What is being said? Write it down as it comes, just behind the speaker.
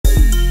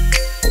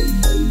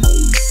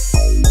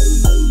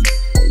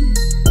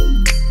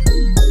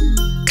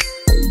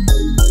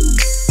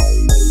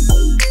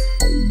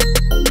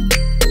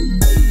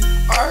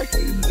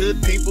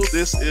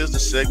this is the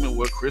segment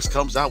where Chris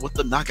comes out with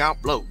the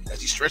knockout blow as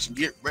he stretch and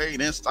get ready,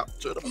 then stop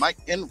to the mic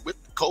and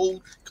with the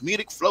cold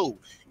comedic flow.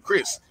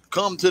 Chris,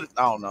 come to the.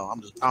 I don't know. I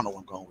don't know where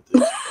I'm going with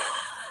this.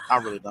 I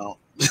really don't.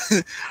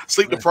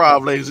 Sleep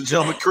deprived, ladies and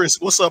gentlemen.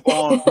 Chris, what's up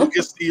on who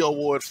gets the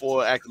award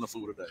for acting the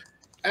fool today?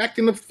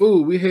 Acting the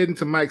fool. We heading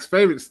to Mike's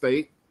favorite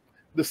state,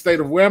 the state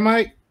of where,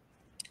 Mike?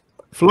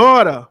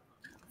 Florida,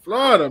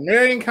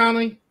 Marion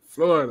County,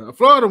 Florida. A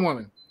Florida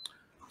woman.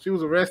 She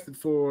was arrested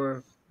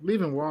for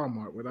leaving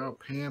Walmart without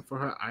paying for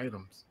her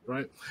items,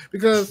 right?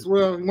 Because,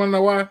 well, you want to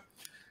know why?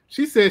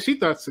 She said she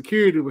thought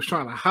security was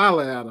trying to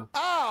holler at her.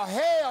 Oh,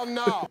 hell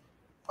no. All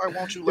right,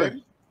 won't you,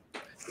 lady?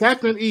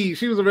 Captain E,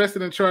 she was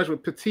arrested and charged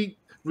with petite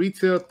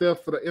retail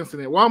theft for the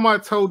incident.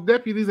 Walmart told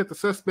deputies that the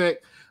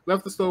suspect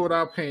left the store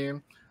without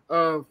paying.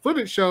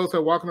 Footage shows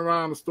her walking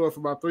around the store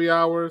for about 3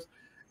 hours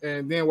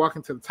and then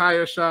walking to the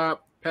tire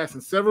shop, passing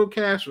several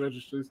cash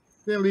registers,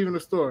 then leaving the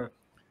store.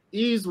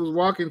 Ease was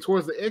walking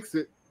towards the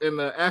exit, and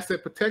the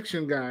asset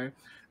protection guy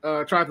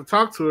tried to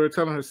talk to her,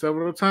 telling her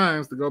several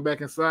times to go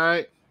back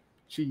inside.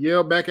 She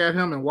yelled back at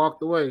him and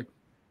walked away.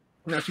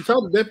 Now, she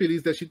told the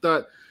deputies that she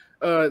thought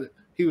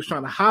he was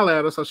trying to holler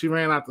at her, so she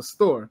ran out the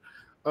store.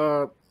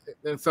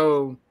 And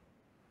so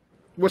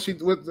what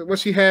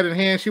she had in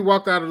hand, she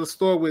walked out of the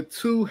store with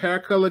 2 hair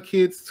color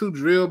kits, 2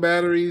 drill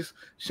batteries,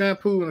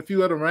 shampoo, and a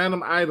few other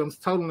random items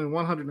totaling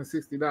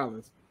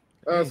 $160.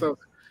 So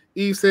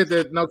Eve said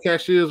that no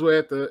cashiers were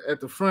at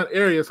the front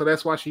area, so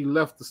that's why she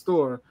left the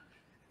store.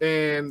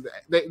 And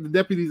the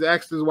deputies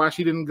asked her why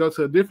she didn't go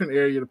to a different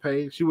area to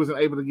pay. She wasn't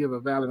able to give a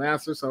valid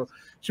answer, so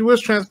she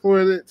was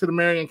transported to the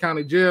Marion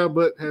County Jail,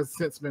 but has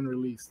since been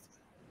released.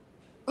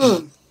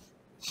 Polar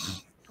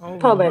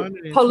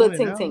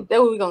Tink Tink. That's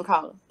what we're gonna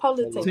call it.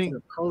 Polar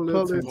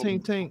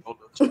Tink Tink.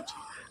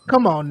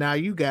 Come on now,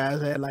 you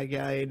guys act like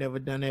y'all ain't never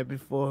done that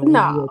before.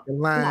 No, the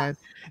line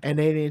and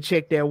they didn't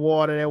check that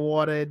water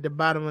at the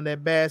bottom of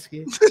that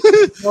basket.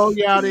 Oh,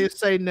 y'all didn't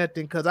say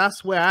nothing because I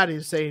swear I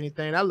didn't say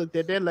anything. I looked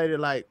at that lady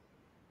like,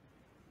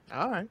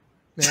 all right,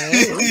 man,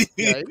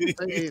 I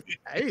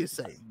didn't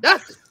say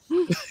nothing.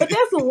 But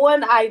that's the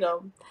one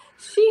item.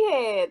 She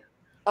had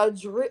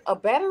a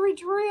battery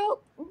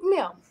drill.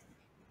 Ma'am,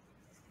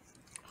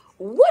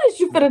 what is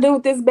you finna do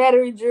with this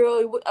battery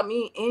drill? I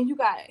mean, and you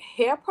got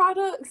hair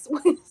products.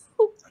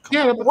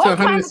 Yeah, up to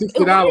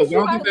 $160. I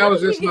don't think that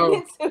was just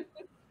no.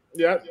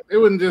 Yeah, it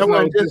wasn't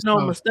just no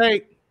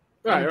mistake.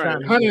 Right.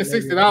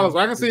 $160.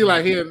 I can see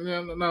like here,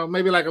 no,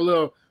 maybe like a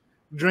little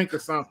drink or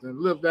something, a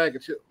little bag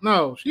of chips.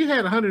 No, she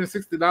had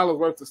 $160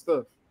 worth of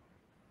stuff.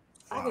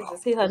 I can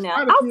just see her now.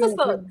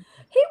 Officer,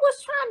 he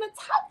was trying to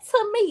talk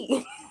to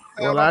me.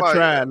 Well, I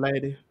tried,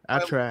 lady. I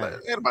tried.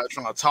 Ain't nobody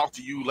trying to talk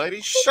to you, lady.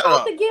 He Shut tried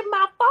up. to get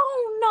my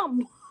phone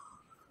number.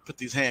 Put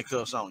these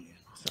handcuffs on you.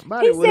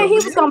 He said he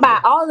was gonna buy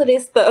all of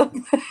this stuff.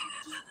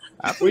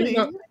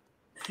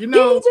 You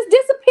know, he just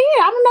disappeared.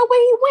 I don't know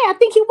where he went. I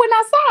think he went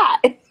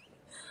outside.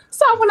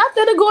 So I went out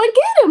there to go and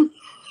get him.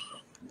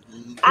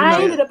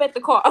 I ended up at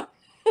the car.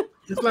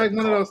 It's like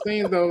one of those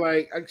things, though.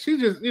 Like she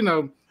just,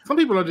 some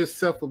people are just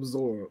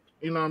self-absorbed.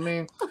 You know what I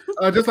mean?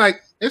 Just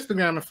like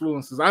Instagram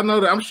influencers. I know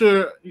that. I'm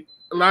sure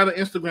a lot of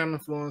Instagram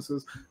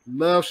influencers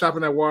love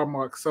shopping at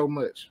Walmart so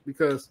much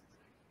because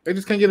they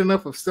just can't get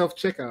enough of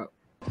self-checkout.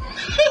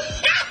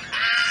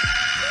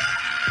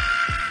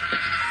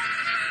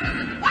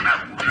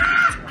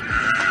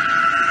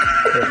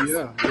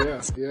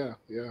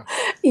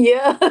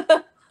 Yeah.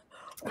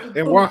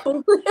 And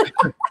Walmart,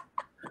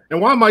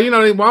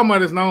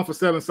 Walmart is known for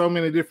selling so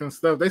many different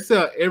stuff. They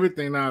sell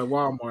everything now at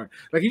Walmart.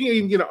 Like you can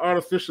even get an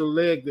artificial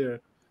leg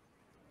there.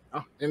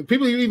 And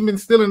people have even been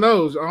stealing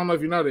those. I don't know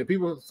if you know that.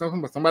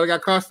 Somebody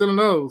got caught stealing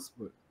those.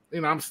 But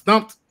I'm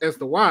stumped as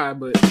to why.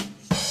 But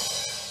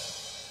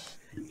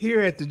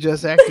here at the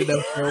Just Acting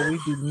Up Show, we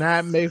do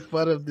not make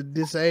fun of the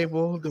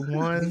disabled, the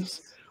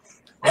ones.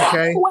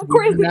 Okay,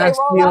 we do not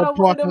steal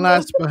parking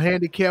lots for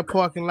handicapped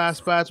parking lot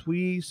spots.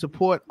 We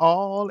support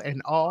all, and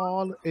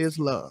all is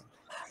love.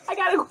 I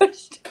got a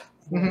question.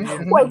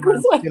 Wait,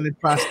 Chris, wait.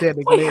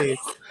 Prosthetic legs.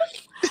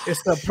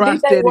 It's the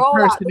prosthetic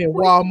person in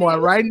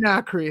Walmart right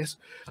now, Chris.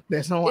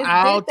 That's on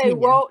our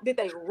team. Did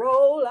they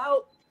roll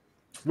out?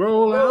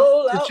 Roll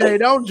out. Jay,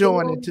 don't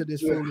join into this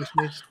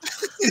foolishness.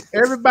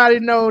 Everybody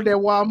know that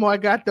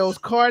Walmart got those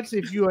carts.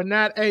 If you are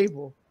not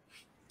able,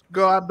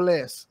 God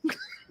bless.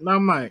 Now,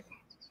 Mike.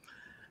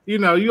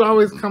 You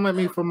always come at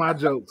me for my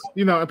jokes.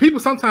 And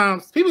people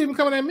even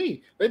coming at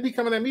me. They be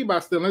coming at me by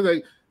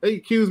stealing. They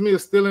accuse me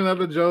of stealing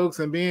other jokes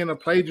and being a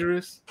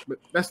plagiarist. But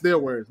that's their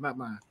words, not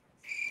mine.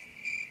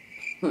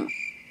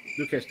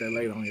 You'll catch that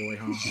later on your way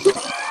home.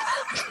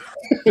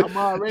 I'm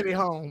already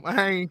home.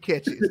 I ain't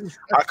catch it.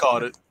 I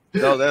caught it.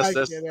 No, that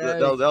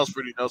was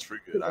pretty good.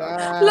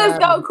 Let's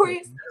go,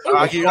 Chris.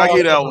 I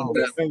get that one.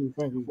 Thank you.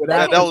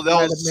 That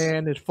was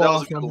man is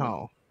far from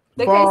home.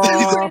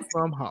 Far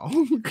from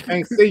home.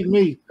 Can't see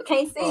me.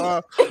 Can't see.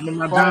 Far from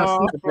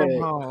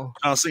home.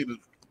 I see the.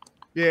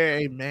 Yeah,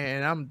 hey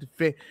man,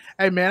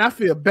 I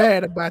feel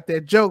bad about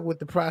that joke with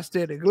the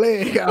prosthetic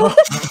leg. I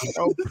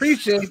don't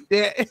appreciate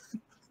that.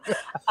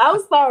 I'm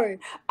sorry.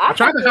 I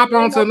tried to hop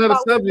on to another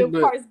subject,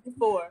 but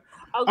before.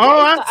 Okay,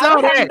 I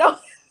saw that. No,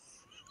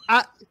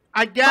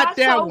 I got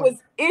that my one. was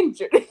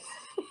injured.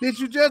 Did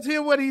you just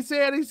hear what he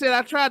said? He said,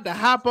 I tried to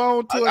hop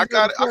on to I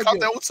got it. I caught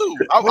that one too.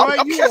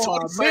 I'm you catching are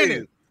what a he's saying.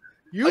 menace.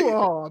 You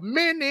are a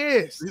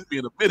menace. He's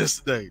being a menace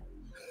today.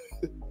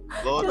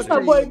 Lord, That's my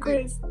boy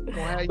Chris.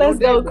 Let's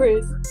go,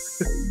 Chris.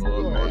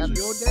 Lord, Have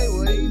your day,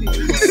 boy.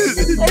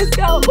 Let's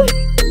go.